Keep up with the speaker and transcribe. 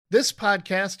This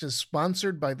podcast is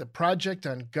sponsored by the Project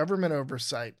on Government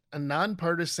Oversight, a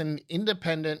nonpartisan,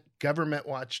 independent government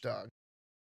watchdog.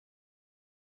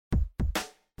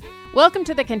 Welcome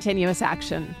to The Continuous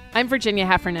Action. I'm Virginia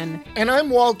Heffernan. And I'm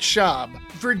Walt Schaub.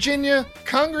 Virginia,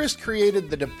 Congress created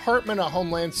the Department of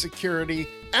Homeland Security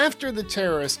after the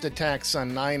terrorist attacks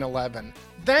on 9/11.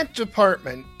 That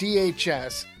department,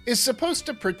 DHS, is supposed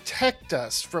to protect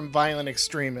us from violent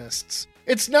extremists.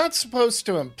 It's not supposed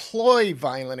to employ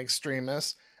violent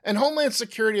extremists, and Homeland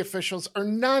Security officials are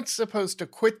not supposed to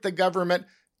quit the government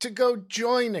to go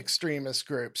join extremist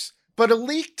groups. But a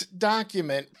leaked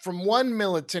document from one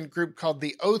militant group called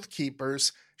the Oath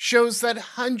Keepers shows that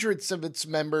hundreds of its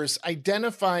members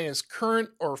identify as current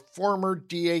or former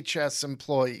DHS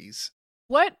employees.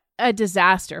 What a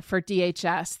disaster for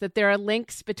DHS that there are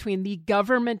links between the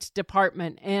government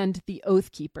department and the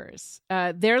Oath Keepers.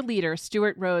 Their leader,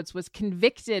 Stuart Rhodes, was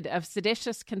convicted of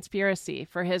seditious conspiracy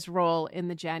for his role in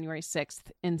the January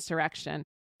 6th insurrection.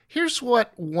 Here's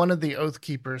what one of the Oath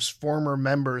Keepers' former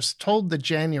members told the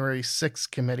January 6th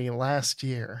committee last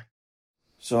year.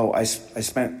 So I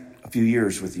spent a few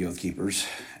years with the Oath Keepers,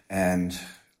 and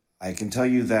I can tell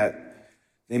you that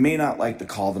they may not like to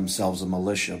call themselves a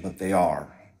militia, but they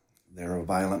are. They're a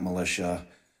violent militia,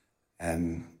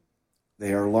 and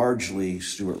they are largely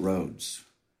Stuart Rhodes.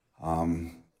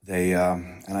 I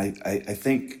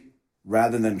think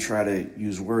rather than try to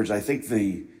use words, I think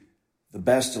the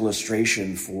best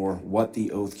illustration for what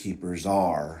the Oath Keepers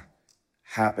are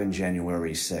happened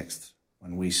January 6th,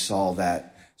 when we saw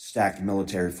that stacked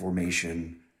military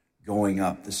formation going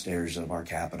up the stairs of our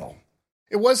Capitol.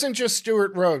 It wasn't just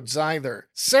Stuart Rhodes either.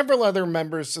 Several other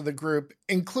members of the group,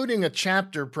 including a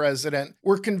chapter president,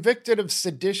 were convicted of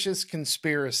seditious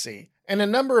conspiracy, and a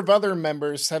number of other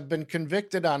members have been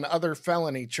convicted on other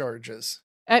felony charges.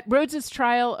 At Rhodes's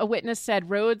trial, a witness said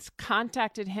Rhodes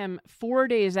contacted him 4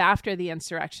 days after the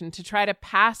insurrection to try to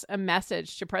pass a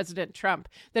message to President Trump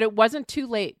that it wasn't too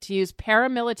late to use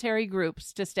paramilitary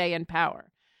groups to stay in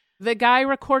power. The guy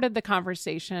recorded the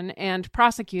conversation, and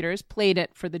prosecutors played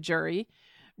it for the jury.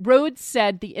 Rhodes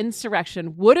said the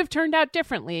insurrection would have turned out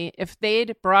differently if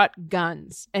they'd brought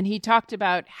guns, and he talked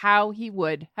about how he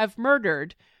would have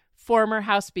murdered former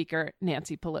House Speaker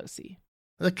Nancy Pelosi.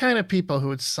 The kind of people who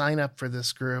would sign up for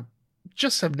this group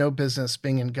just have no business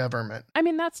being in government. I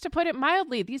mean, that's to put it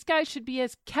mildly. These guys should be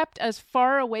kept as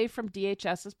far away from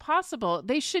DHS as possible.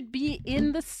 They should be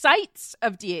in the sights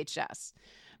of DHS.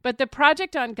 But the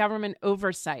Project on Government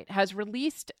Oversight has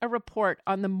released a report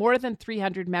on the more than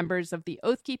 300 members of the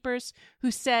Oath Keepers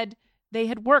who said they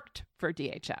had worked for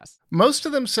DHS. Most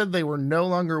of them said they were no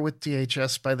longer with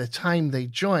DHS by the time they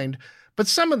joined, but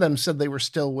some of them said they were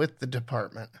still with the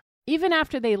department. Even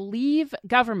after they leave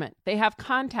government, they have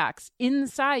contacts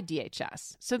inside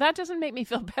DHS. So that doesn't make me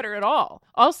feel better at all.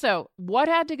 Also, what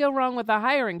had to go wrong with the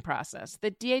hiring process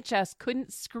that DHS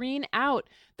couldn't screen out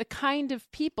the kind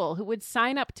of people who would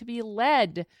sign up to be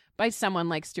led by someone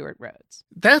like Stuart Rhodes?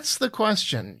 That's the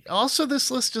question. Also, this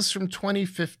list is from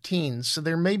 2015, so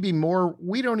there may be more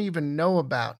we don't even know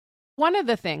about. One of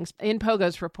the things in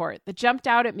Pogo's report that jumped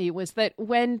out at me was that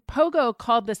when Pogo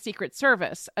called the Secret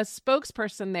Service, a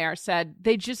spokesperson there said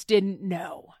they just didn't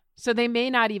know. So they may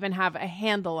not even have a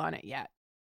handle on it yet.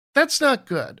 That's not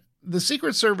good. The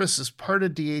Secret Service is part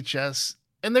of DHS,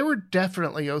 and there were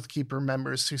definitely Oath Keeper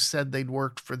members who said they'd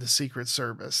worked for the Secret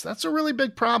Service. That's a really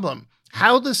big problem.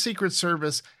 How the Secret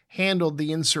Service handled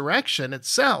the insurrection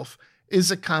itself is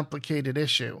a complicated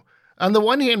issue. On the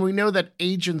one hand, we know that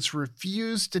agents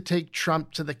refused to take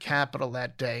Trump to the Capitol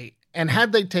that day, and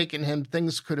had they taken him,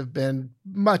 things could have been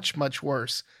much, much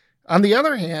worse. On the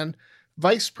other hand,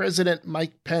 Vice President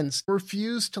Mike Pence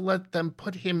refused to let them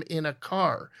put him in a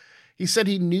car. He said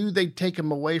he knew they'd take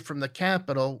him away from the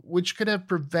Capitol, which could have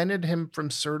prevented him from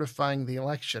certifying the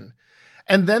election.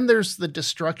 And then there's the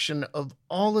destruction of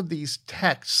all of these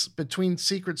texts between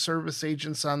Secret Service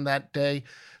agents on that day.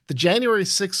 The January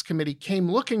 6th committee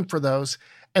came looking for those,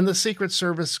 and the Secret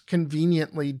Service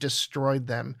conveniently destroyed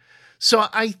them. So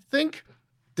I think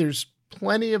there's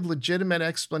plenty of legitimate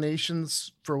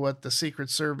explanations for what the Secret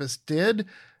Service did.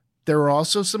 There are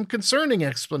also some concerning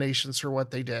explanations for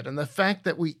what they did. And the fact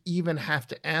that we even have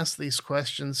to ask these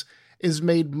questions is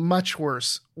made much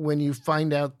worse when you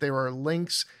find out there are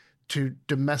links to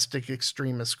domestic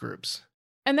extremist groups.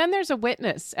 And then there's a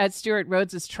witness at Stuart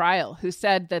Rhodes's trial who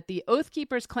said that the Oath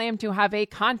Keepers claim to have a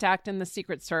contact in the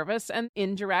Secret Service and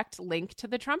indirect link to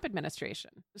the Trump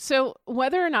administration. So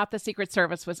whether or not the Secret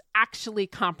Service was actually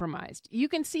compromised, you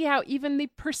can see how even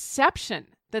the perception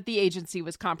that the agency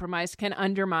was compromised can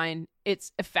undermine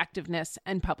its effectiveness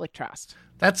and public trust.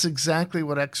 That's exactly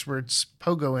what experts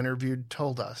Pogo interviewed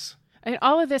told us. And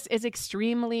all of this is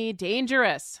extremely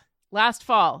dangerous. Last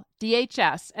fall,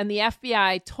 DHS and the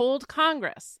FBI told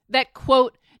Congress that,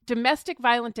 quote, domestic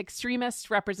violent extremists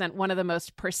represent one of the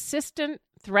most persistent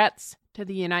threats to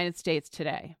the United States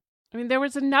today. I mean, there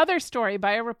was another story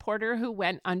by a reporter who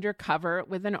went undercover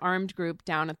with an armed group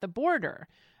down at the border.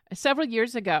 Several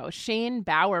years ago, Shane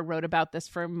Bauer wrote about this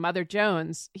for Mother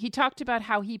Jones. He talked about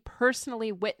how he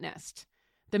personally witnessed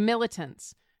the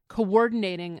militants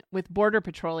coordinating with Border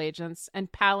Patrol agents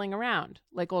and palling around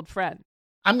like old friends.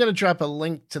 I'm going to drop a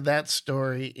link to that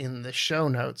story in the show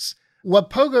notes.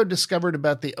 What Pogo discovered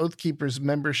about the Oath Keepers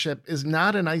membership is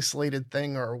not an isolated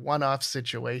thing or a one-off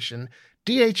situation.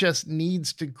 DHS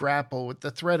needs to grapple with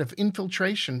the threat of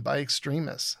infiltration by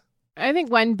extremists. I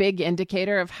think one big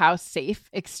indicator of how safe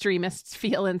extremists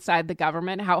feel inside the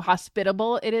government, how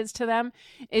hospitable it is to them,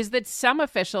 is that some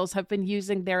officials have been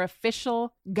using their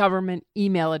official government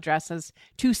email addresses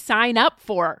to sign up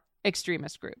for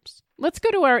extremist groups. Let's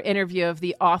go to our interview of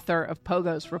the author of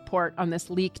Pogo's report on this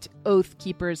leaked Oath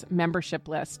Keepers membership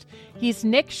list. He's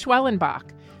Nick Schwellenbach,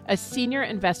 a senior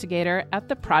investigator at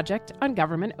the Project on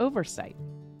Government Oversight.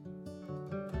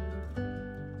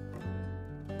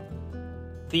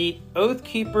 The Oath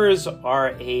Keepers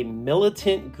are a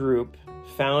militant group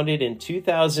founded in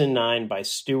 2009 by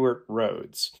Stuart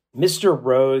Rhodes. Mr.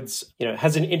 Rhodes,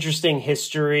 has an interesting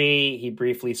history. He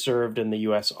briefly served in the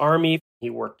U.S. Army. He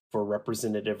worked for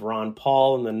Representative Ron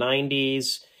Paul in the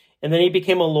 90s, and then he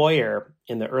became a lawyer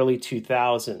in the early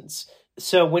 2000s.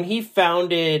 So when he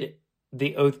founded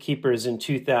the Oath Keepers in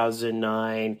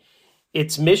 2009,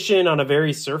 its mission on a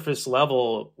very surface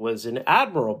level was an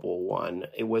admirable one.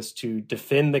 It was to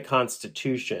defend the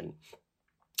Constitution.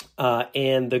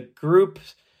 And the group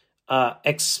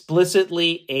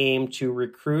explicitly aimed to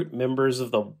recruit members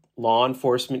of the law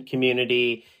enforcement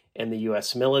community and the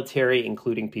U.S. military,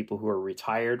 including people who are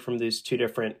retired from these two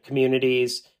different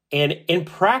communities. And in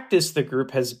practice, the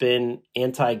group has been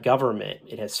anti-government.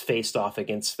 It has faced off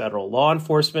against federal law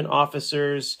enforcement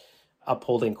officers,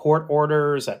 upholding court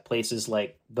orders at places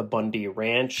like the Bundy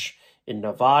Ranch in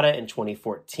Nevada in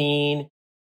 2014.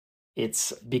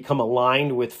 It's become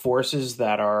aligned with forces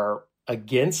that are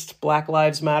against Black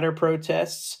Lives Matter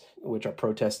protests, which are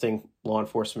protesting law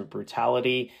enforcement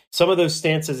brutality. Some of those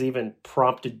stances even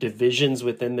prompted divisions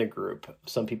within the group.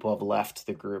 Some people have left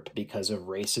the group because of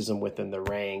racism within the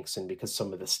ranks and because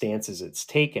some of the stances it's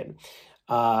taken.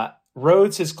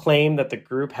 Rhodes has claimed that the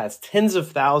group has tens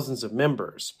of thousands of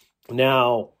members.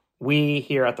 Now, we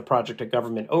here at the Project of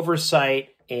Government Oversight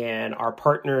and our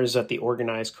partners at the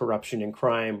Organized Corruption and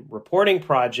Crime Reporting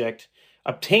Project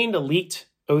obtained a leaked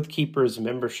Oath Keepers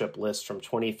membership list from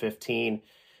 2015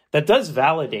 that does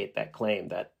validate that claim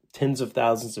that tens of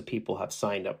thousands of people have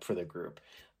signed up for the group.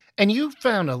 And you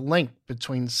found a link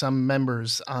between some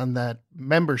members on that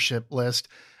membership list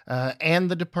and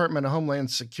the Department of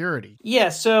Homeland Security. Yeah,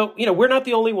 so, we're not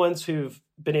the only ones who've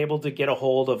been able to get a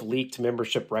hold of leaked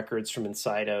membership records from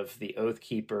inside of the Oath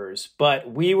Keepers,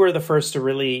 but we were the first to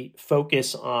really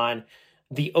focus on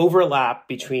the overlap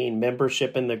between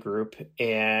membership in the group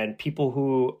and people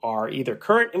who are either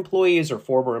current employees or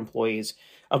former employees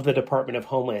of the Department of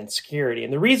Homeland Security.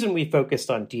 And the reason we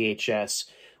focused on DHS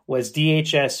was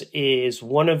DHS is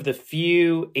one of the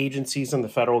few agencies in the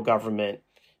federal government,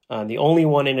 the only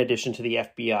one in addition to the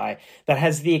FBI, that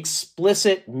has the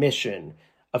explicit mission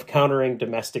of countering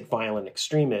domestic violent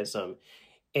extremism.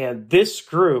 And this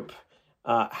group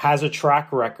has a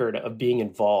track record of being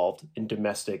involved in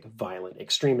domestic violent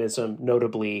extremism,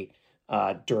 notably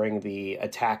during the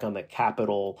attack on the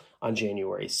Capitol on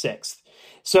January 6th.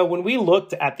 So when we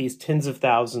looked at these tens of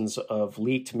thousands of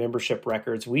leaked membership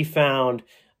records, we found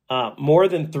more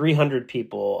than 300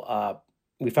 people.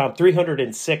 We found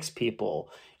 306 people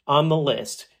on the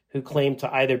list who claim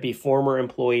to either be former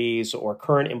employees or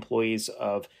current employees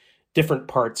of different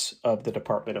parts of the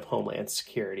Department of Homeland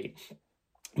Security.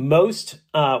 Most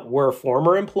were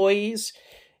former employees,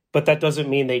 but that doesn't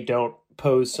mean they don't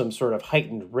pose some sort of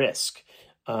heightened risk.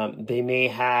 They may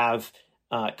have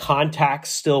contacts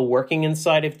still working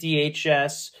inside of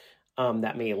DHS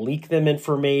that may leak them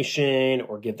information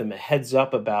or give them a heads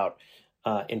up about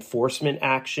enforcement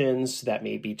actions that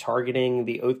may be targeting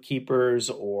the Oath Keepers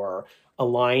or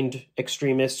aligned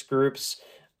extremist groups.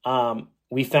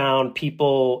 We found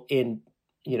people in,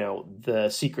 the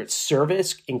Secret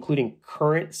Service, including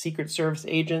current Secret Service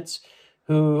agents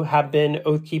who have been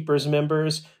Oath Keepers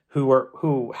members,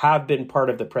 who have been part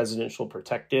of the Presidential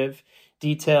Protective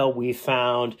Detail. We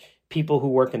found people who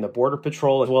work in the Border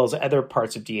Patrol, as well as other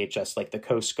parts of DHS, like the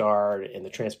Coast Guard and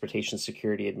the Transportation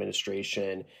Security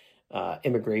Administration,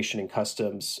 Immigration and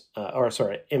Customs,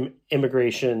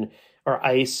 Immigration or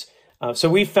ICE. So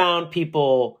we found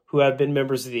people who have been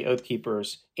members of the Oath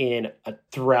Keepers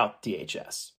throughout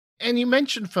DHS. And you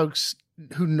mentioned folks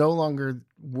who no longer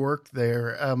work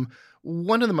there.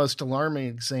 One of the most alarming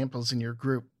examples in your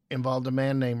group involved a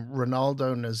man named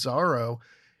Ronaldo Nazaro.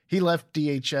 He left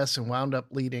DHS and wound up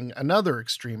leading another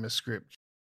extremist group.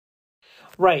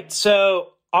 Right.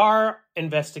 So our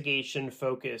investigation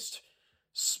focused,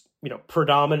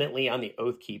 predominantly on the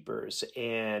Oath Keepers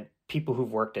and people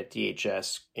who've worked at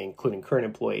DHS, including current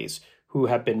employees who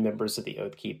have been members of the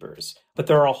Oath Keepers. But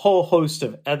there are a whole host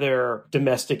of other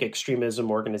domestic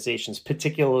extremism organizations,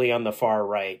 particularly on the far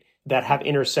right, that have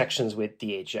intersections with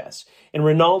DHS. And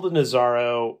Ronaldo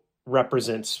Nazaro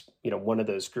represents, one of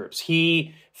those groups.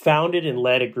 He founded and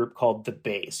led a group called The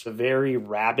Base, a very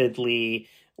rabidly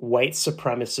white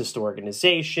supremacist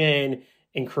organization,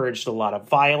 encouraged a lot of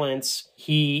violence.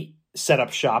 He set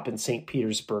up shop in St.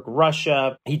 Petersburg,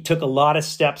 Russia. He took a lot of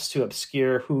steps to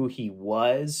obscure who he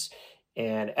was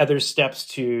and other steps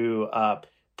to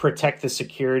protect the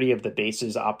security of the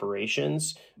base's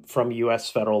operations from U.S.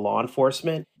 federal law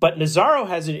enforcement. But Nazaro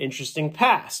has an interesting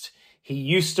past. He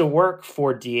used to work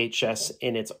for DHS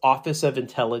in its Office of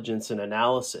Intelligence and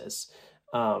Analysis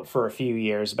for a few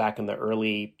years back in the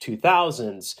early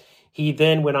 2000s. He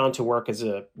then went on to work as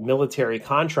a military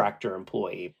contractor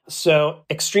employee. So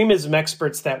extremism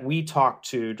experts that we talked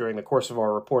to during the course of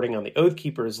our reporting on the Oath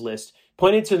Keepers list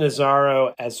pointed to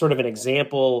Nazaro as sort of an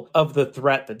example of the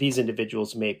threat that these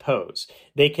individuals may pose.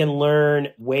 They can learn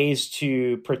ways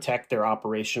to protect their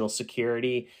operational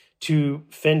security, to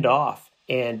fend off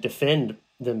and defend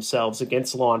themselves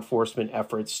against law enforcement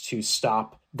efforts to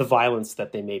stop the violence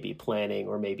that they may be planning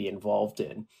or may be involved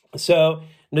in. So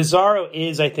Nazaro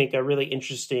is, I think, a really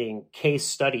interesting case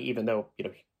study, even though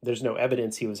there's no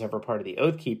evidence he was ever part of the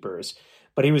Oath Keepers,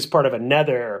 but he was part of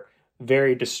another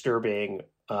very disturbing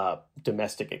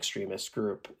domestic extremist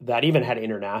group that even had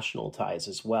international ties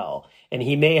as well. And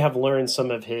he may have learned some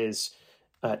of his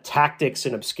tactics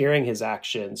in obscuring his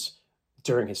actions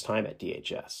during his time at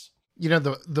DHS.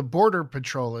 The Border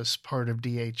Patrol is part of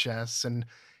DHS, and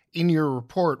in your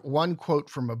report, one quote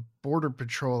from a Border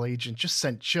Patrol agent just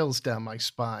sent chills down my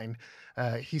spine.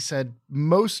 He said,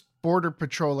 "Most Border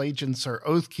Patrol agents are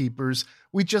Oath Keepers.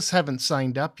 We just haven't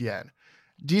signed up yet."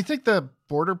 Do you think the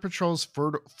Border Patrol's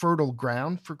fertile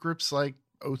ground for groups like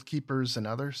Oath Keepers and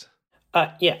others?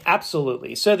 Yeah,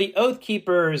 absolutely. So the Oath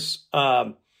Keepers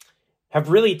have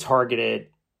really targeted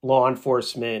law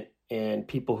enforcement and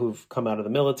people who've come out of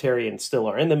the military and still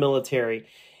are in the military.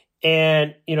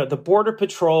 And, the Border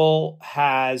Patrol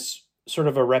has sort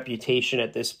of a reputation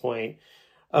at this point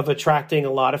of attracting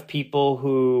a lot of people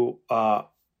who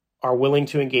are willing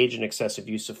to engage in excessive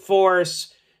use of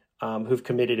force, who've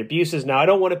committed abuses. Now, I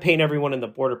don't want to paint everyone in the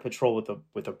Border Patrol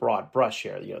with a broad brush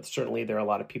here. Certainly there are a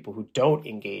lot of people who don't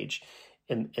engage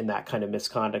in that kind of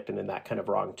misconduct and in that kind of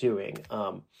wrongdoing.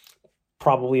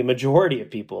 Probably a majority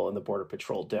of people in the Border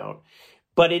Patrol don't.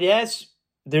 But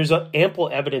there's ample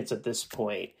evidence at this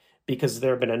point, because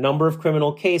there have been a number of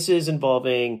criminal cases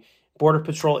involving Border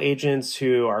Patrol agents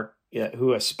who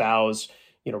espouse,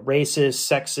 racist,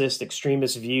 sexist,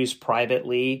 extremist views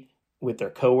privately with their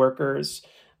coworkers.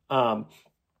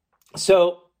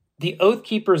 So the Oath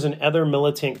Keepers and other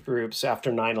militant groups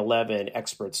after 9/11,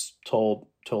 experts told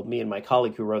me and my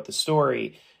colleague who wrote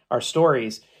our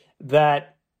stories,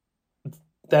 that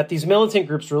these militant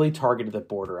groups really targeted the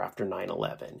border after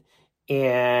 9/11.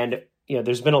 And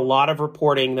there's been a lot of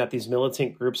reporting that these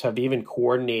militant groups have even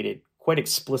coordinated quite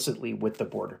explicitly with the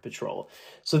Border Patrol.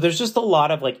 So there's just a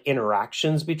lot of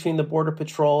interactions between the Border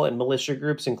Patrol and militia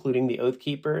groups, including the Oath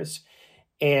Keepers.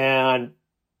 And,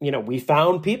 we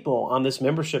found people on this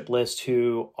membership list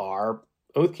who are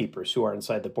Oath Keepers, who are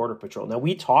inside the Border Patrol. Now,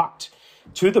 we talked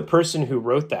to the person who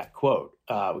wrote that quote.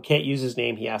 We can't use his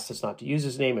name. He asked us not to use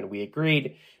his name, and we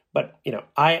agreed. But,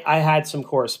 I had some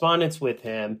correspondence with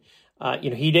him.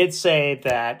 He did say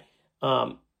that,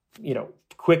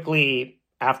 quickly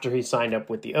after he signed up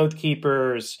with the Oath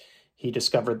Keepers, he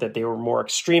discovered that they were more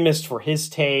extremist for his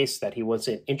taste, that he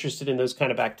wasn't interested in those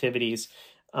kind of activities.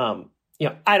 I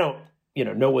don't,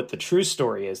 know what the true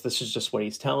story is. This is just what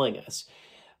he's telling us.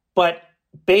 But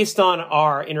based on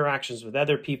our interactions with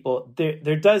other people,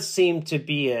 there does seem to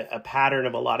be a pattern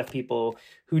of a lot of people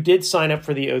who did sign up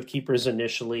for the Oath Keepers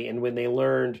initially, and when they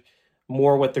learned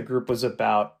more what the group was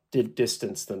about, did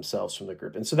distance themselves from the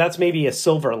group. And so that's maybe a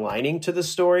silver lining to the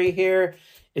story here,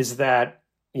 is that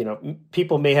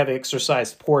people may have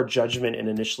exercised poor judgment in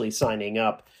initially signing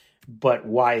up, but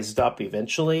wised up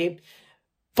eventually.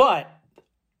 But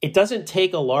it doesn't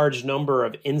take a large number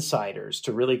of insiders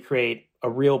to really create a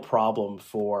real problem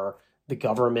for the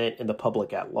government and the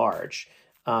public at large.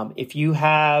 If you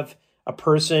have a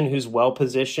person who's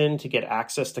well-positioned to get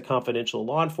access to confidential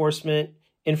law enforcement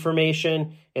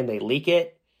information and they leak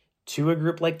it to a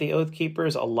group like the Oath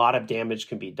Keepers, a lot of damage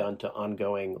can be done to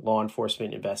ongoing law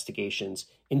enforcement investigations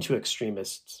into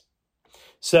extremists.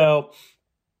 So,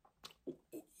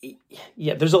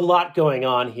 yeah, there's a lot going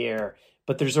on here,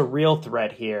 but there's a real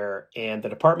threat here. And the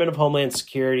Department of Homeland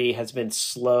Security has been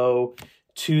slow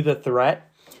to the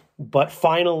threat. But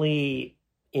finally,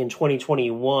 in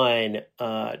 2021,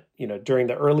 during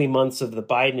the early months of the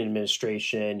Biden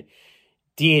administration,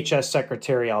 DHS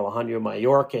Secretary Alejandro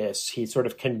Mayorkas, he sort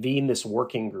of convened this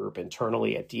working group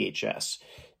internally at DHS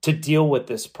to deal with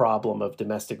this problem of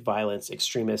domestic violence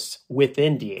extremists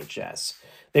within DHS.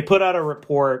 They put out a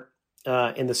report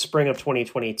in the spring of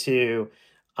 2022,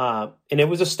 and it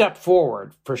was a step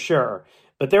forward for sure.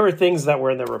 But there were things that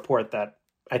were in the report that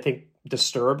I think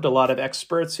disturbed a lot of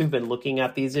experts who've been looking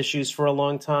at these issues for a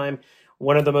long time.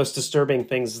 One of the most disturbing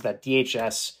things is that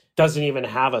DHS doesn't even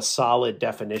have a solid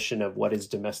definition of what is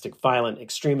domestic violent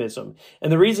extremism.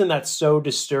 And the reason that's so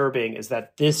disturbing is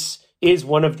that this is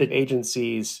one of the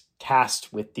agencies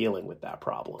tasked with dealing with that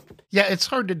problem. Yeah, it's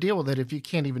hard to deal with it if you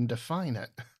can't even define it.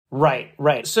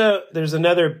 Right. So there's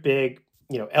another big,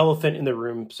 elephant in the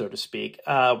room, so to speak,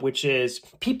 which is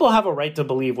people have a right to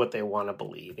believe what they want to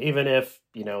believe, even if,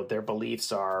 their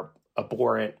beliefs are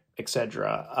abhorrent,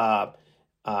 etc.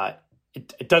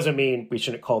 It doesn't mean we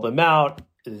shouldn't call them out.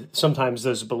 Sometimes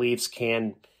those beliefs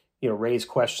can, raise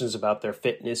questions about their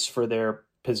fitness for their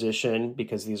position,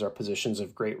 because these are positions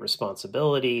of great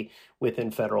responsibility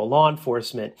within federal law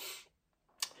enforcement.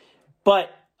 But,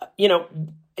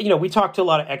 we talked to a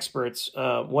lot of experts.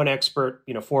 One expert,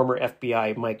 former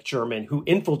FBI Mike German, who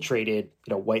infiltrated,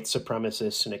 white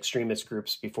supremacists and extremist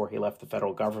groups before he left the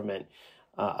federal government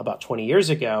about 20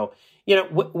 years ago.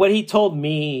 What he told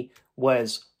me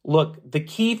was, look, the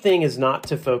key thing is not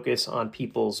to focus on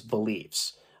people's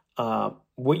beliefs.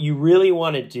 What you really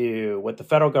want to do, what the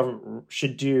federal government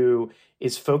should do,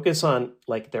 is focus on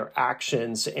their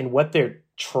actions and what they're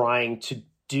trying to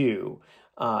do,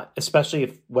 especially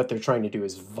if what they're trying to do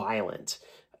is violent.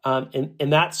 And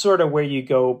that's sort of where you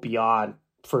go beyond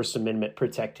First Amendment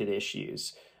protected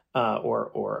issues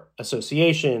or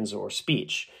associations or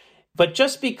speech. But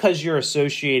just because you're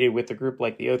associated with a group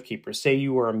like the Oath Keepers, say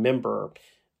you were a member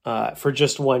for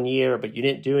just 1 year, but you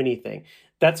didn't do anything,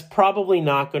 that's probably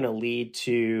not going to lead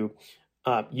to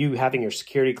you having your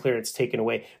security clearance taken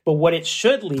away. But what it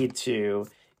should lead to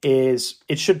is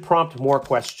it should prompt more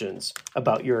questions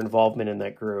about your involvement in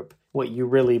that group, what you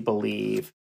really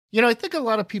believe. I think a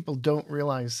lot of people don't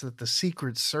realize that the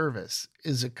Secret Service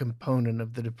is a component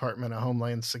of the Department of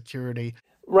Homeland Security.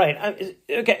 Right.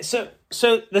 Okay. So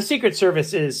the Secret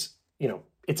Service is,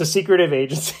 it's a secretive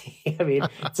agency. I mean,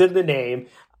 it's in the name,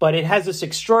 but it has this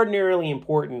extraordinarily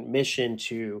important mission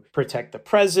to protect the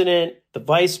president, the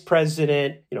vice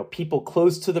president, people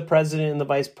close to the president and the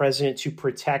vice president, to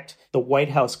protect the White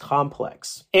House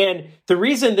complex. And the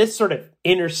reason this sort of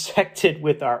intersected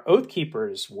with our Oath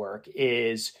Keepers work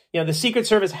is, the Secret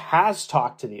Service has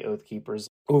talked to the Oath Keepers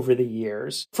over the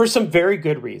years for some very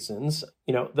good reasons.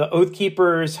 The Oath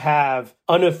Keepers have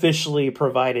unofficially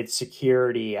provided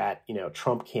security at,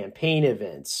 Trump campaign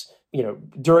events,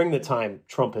 during the time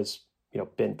Trump has,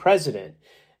 been president,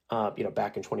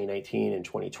 back in 2019 and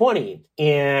 2020.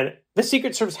 And the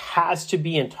Secret Service has to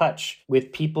be in touch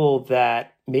with people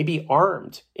that may be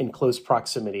armed in close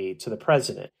proximity to the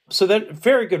president. So there are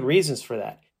very good reasons for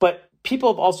that. But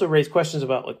people have also raised questions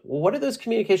about, what do those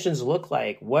communications look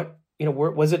like? What,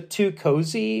 was it too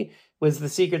cozy? Was the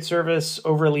Secret Service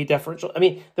overly deferential? I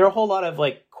mean, there are a whole lot of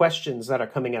questions that are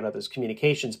coming out of those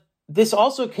communications. This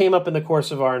also came up in the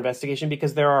course of our investigation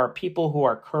because there are people who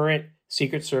are current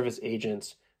Secret Service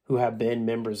agents who have been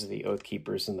members of the Oath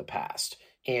Keepers in the past.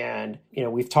 And,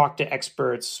 we've talked to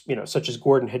experts, such as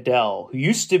Gordon Hedel, who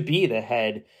used to be the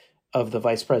head of the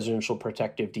Vice Presidential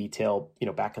Protective Detail,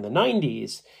 back in the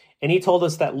 90s. And he told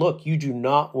us that, look, you do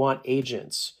not want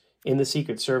agents in the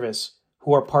Secret Service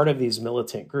who are part of these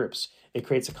militant groups. It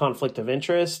creates a conflict of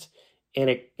interest. And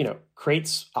it,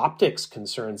 creates optics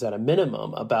concerns at a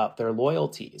minimum about their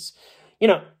loyalties.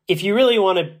 If you really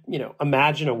want to,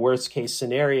 imagine a worst case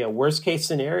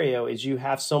scenario is you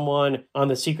have someone on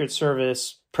the Secret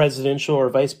Service presidential or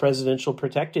vice presidential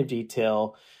protective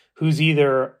detail who's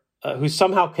who's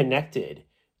somehow connected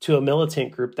to a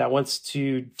militant group that wants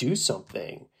to do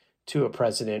something to a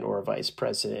president or a vice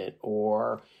president,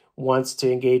 or wants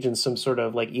to engage in some sort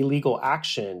of like illegal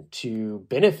action to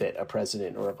benefit a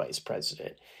president or a vice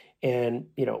president. And,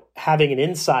 having an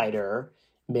insider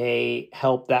may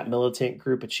help that militant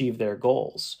group achieve their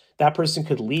goals. That person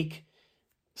could leak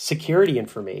security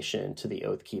information to the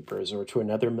Oath Keepers or to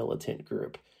another militant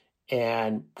group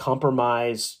and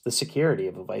compromise the security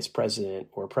of a vice president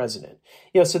or president.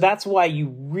 So that's why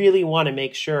you really want to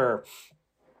make sure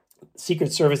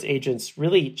Secret Service agents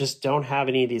really just don't have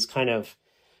any of these kind of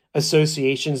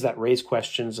associations that raise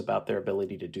questions about their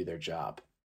ability to do their job.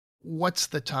 What's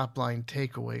the top line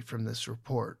takeaway from this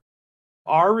report?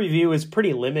 Our review is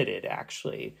pretty limited,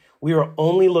 actually. We were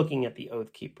only looking at the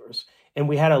Oath Keepers, and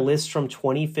we had a list from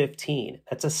 2015.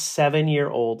 That's a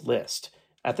 7-year-old list.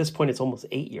 At this point, it's almost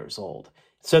 8 years old.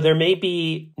 So there may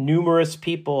be numerous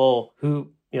people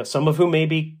who, some of whom may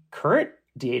be current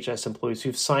DHS employees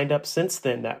who've signed up since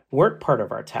then that weren't part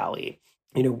of our tally.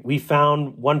 We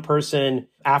found one person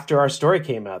after our story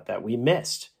came out that we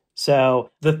missed. So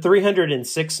the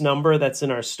 306 number that's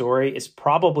in our story is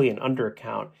probably an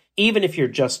undercount, even if you're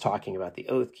just talking about the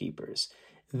Oath Keepers.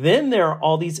 Then there are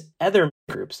all these other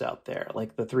groups out there,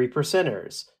 like the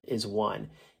 3%ers is one.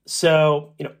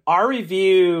 So, our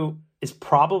review is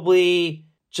probably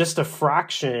just a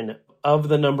fraction of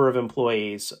the number of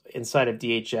employees inside of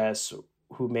DHS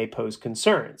who may pose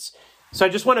concerns. So I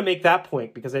just want to make that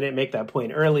point because I didn't make that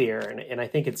point earlier. And I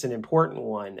think it's an important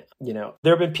one. There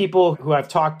have been people who I've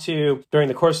talked to during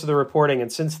the course of the reporting and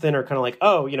since then are kind of like,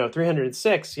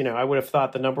 306, I would have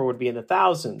thought the number would be in the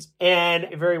thousands. And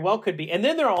it very well could be. And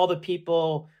then there are all the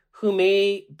people who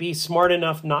may be smart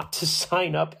enough not to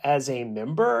sign up as a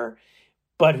member,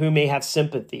 but who may have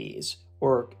sympathies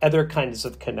or other kinds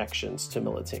of connections to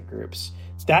militant groups.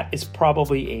 That is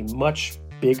probably a much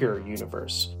bigger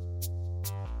universe.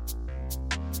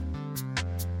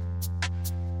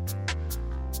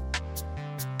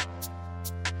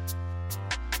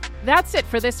 That's it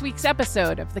for this week's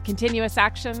episode of The Continuous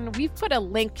Action. We've put a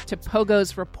link to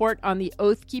Pogo's report on the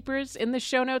Oath Keepers in the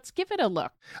show notes. Give it a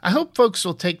look. I hope folks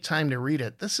will take time to read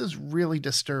it. This is really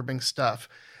disturbing stuff.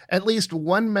 At least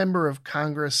one member of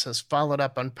Congress has followed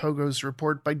up on Pogo's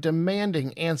report by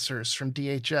demanding answers from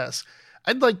DHS.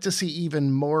 I'd like to see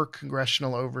even more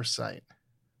congressional oversight.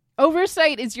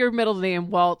 Oversight is your middle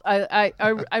name, Walt. I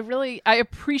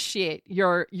appreciate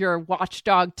your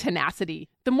watchdog tenacity.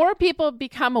 The more people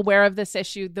become aware of this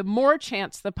issue, the more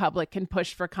chance the public can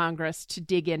push for Congress to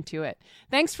dig into it.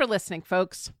 Thanks for listening,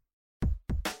 folks.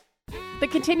 The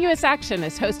Continuous Action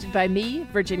is hosted by me,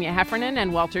 Virginia Heffernan,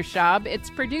 and Walter Schaub.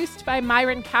 It's produced by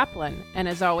Myron Kaplan, and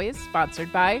as always,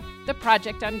 sponsored by the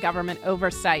Project on Government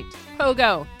Oversight.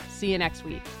 Pogo. See you next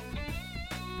week.